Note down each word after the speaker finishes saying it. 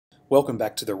Welcome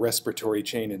back to the respiratory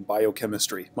chain in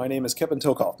biochemistry. My name is Kevin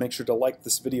Tokoph. Make sure to like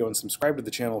this video and subscribe to the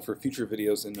channel for future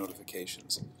videos and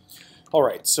notifications.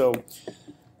 Alright, so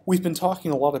we've been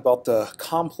talking a lot about the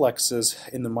complexes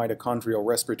in the mitochondrial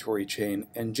respiratory chain,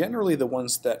 and generally the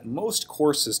ones that most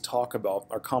courses talk about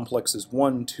are complexes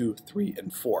 1, 2, 3,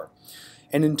 and 4.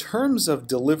 And in terms of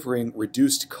delivering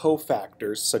reduced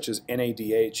cofactors such as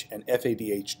NADH and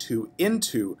FADH2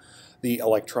 into the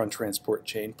electron transport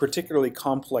chain, particularly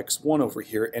complex 1 over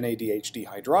here, NADH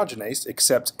dehydrogenase,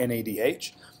 accepts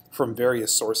NADH from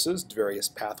various sources, various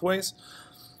pathways.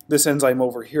 This enzyme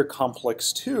over here,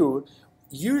 complex 2,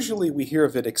 usually we hear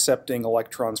of it accepting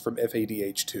electrons from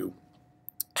FADH2.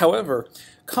 However,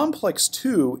 complex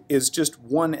 2 is just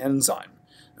one enzyme,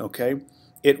 okay?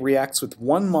 It reacts with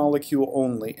one molecule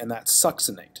only, and that's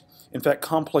succinate. In fact,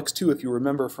 complex 2, if you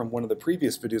remember from one of the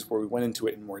previous videos where we went into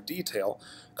it in more detail,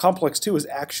 complex 2 is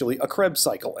actually a Krebs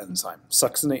cycle enzyme.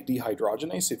 Succinate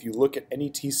dehydrogenase, if you look at any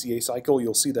TCA cycle,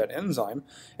 you'll see that enzyme.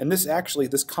 And this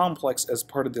complex as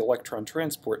part of the electron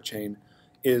transport chain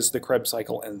is the Krebs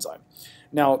cycle enzyme.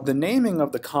 Now, the naming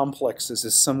of the complexes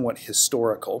is somewhat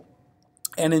historical.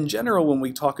 And in general, when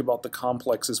we talk about the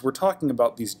complexes, we're talking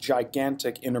about these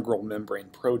gigantic integral membrane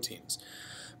proteins.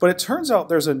 But it turns out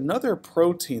there's another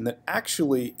protein that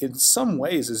actually, in some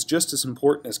ways, is just as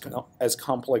important as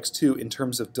complex 2 in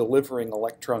terms of delivering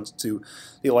electrons to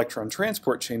the electron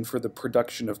transport chain for the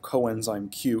production of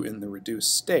coenzyme Q in the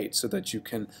reduced state so that you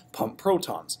can pump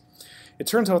protons. It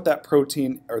turns out that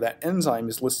protein, or that enzyme,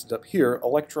 is listed up here,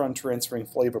 electron-transferring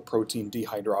flavoprotein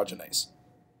dehydrogenase.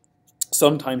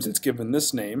 Sometimes it's given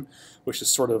this name, which is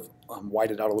sort of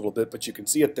whited out a little bit, but you can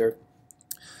see it there.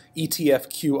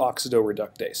 ETFQ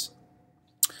oxidoreuctase.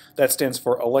 That stands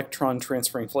for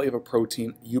electron-transferring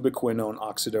flavoprotein ubiquinone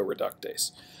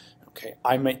oxidoreuctase. Okay,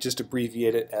 I might just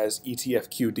abbreviate it as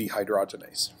ETFQ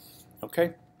dehydrogenase.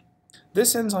 Okay?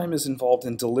 This enzyme is involved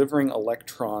in delivering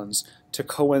electrons to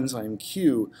coenzyme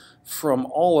Q from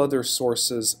all other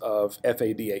sources of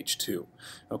FADH2.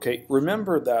 Okay,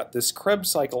 remember that this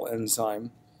Krebs cycle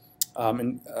enzyme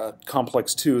in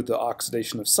complex 2, the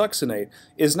oxidation of succinate,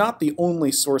 is not the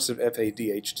only source of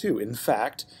FADH2. In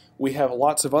fact, we have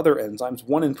lots of other enzymes.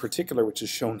 One in particular, which is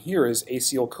shown here, is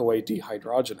acyl-CoA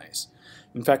dehydrogenase.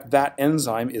 In fact, that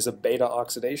enzyme is a beta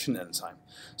oxidation enzyme.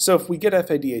 So if we get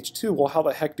FADH2, well, how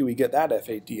the heck do we get that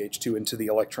FADH2 into the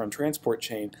electron transport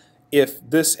chain if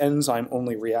this enzyme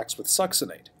only reacts with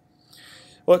succinate?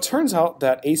 Well, it turns out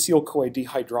that acyl-CoA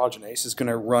dehydrogenase is going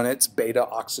to run its beta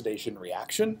oxidation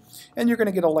reaction, and you're going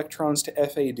to get electrons to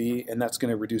FAD, and that's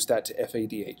going to reduce that to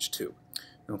FADH2.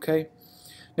 Okay?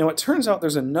 Now, it turns out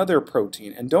there's another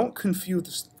protein, and don't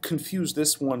confuse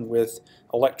this one with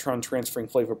electron-transferring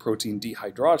flavoprotein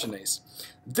dehydrogenase.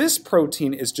 This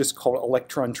protein is just called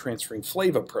electron-transferring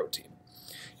flavoprotein.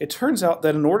 It turns out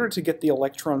that in order to get the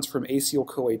electrons from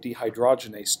acyl-CoA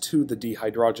dehydrogenase to the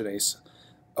dehydrogenase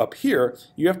up here,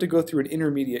 you have to go through an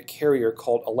intermediate carrier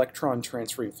called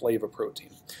electron-transferring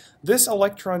flavoprotein. This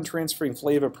electron-transferring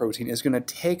flavoprotein is going to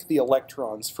take the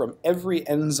electrons from every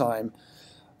enzyme,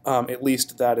 at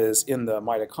least that is in the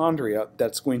mitochondria,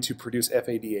 that's going to produce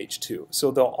FADH2.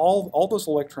 So all those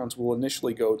electrons will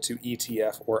initially go to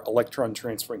ETF, or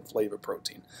electron-transferring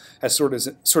flavoprotein, as sort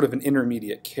of an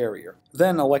intermediate carrier.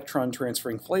 Then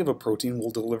electron-transferring flavoprotein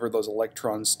will deliver those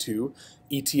electrons to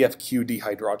ETFQ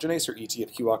dehydrogenase, or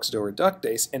ETFQ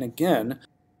oxidoreuctase, and again,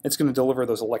 it's going to deliver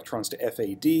those electrons to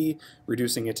FAD,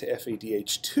 reducing it to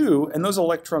FADH2, and those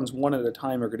electrons one at a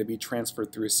time are going to be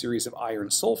transferred through a series of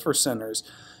iron-sulfur centers,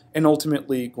 and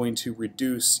ultimately going to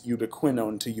reduce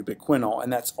ubiquinone to ubiquinol,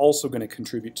 and that's also going to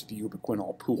contribute to the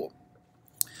ubiquinol pool.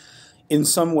 In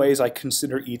some ways, I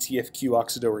consider ETFQ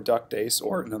oxidoreuctase,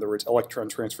 or in other words,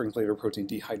 electron-transferring flavoprotein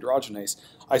dehydrogenase,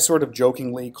 I sort of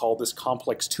jokingly call this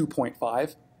complex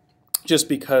 2.5, just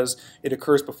because it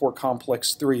occurs before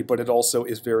complex 3, but it also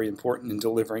is very important in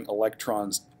delivering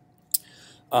electrons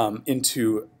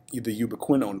into the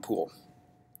ubiquinone pool,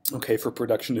 okay, for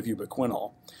production of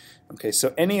ubiquinol. Okay, so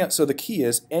the key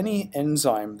is any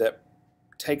enzyme that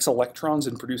takes electrons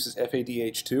and produces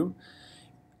FADH2,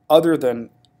 other than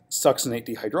succinate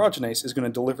dehydrogenase, is going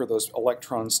to deliver those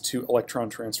electrons to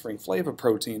electron-transferring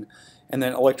flavoprotein, and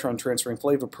then electron-transferring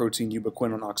flavoprotein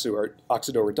ubiquinone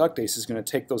oxidoreuctase is going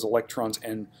to take those electrons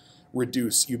and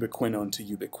reduce ubiquinone to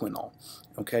ubiquinol.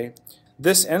 Okay?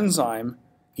 This enzyme,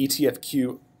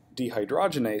 ETFQ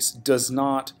dehydrogenase, does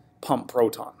not pump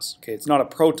protons. Okay? It's not a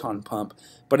proton pump,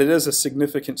 but it is a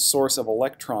significant source of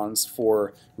electrons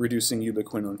for reducing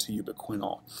ubiquinone to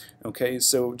ubiquinol. Okay?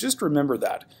 So just remember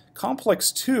that.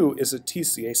 Complex 2 is a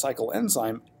TCA cycle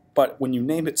enzyme, But when you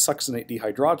name it succinate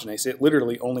dehydrogenase, it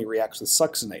literally only reacts with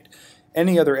succinate.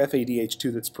 Any other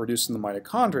FADH2 that's produced in the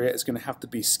mitochondria is going to have to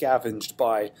be scavenged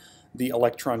by the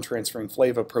electron-transferring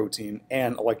flavoprotein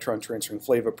and electron-transferring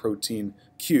flavoprotein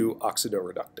Q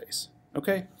oxidoreuctase.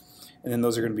 Okay? And then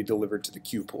those are going to be delivered to the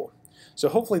Q pool. So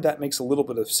hopefully that makes a little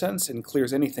bit of sense and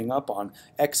clears anything up on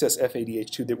excess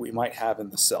FADH2 that we might have in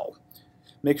the cell.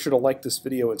 Make sure to like this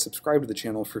video and subscribe to the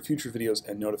channel for future videos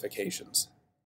and notifications.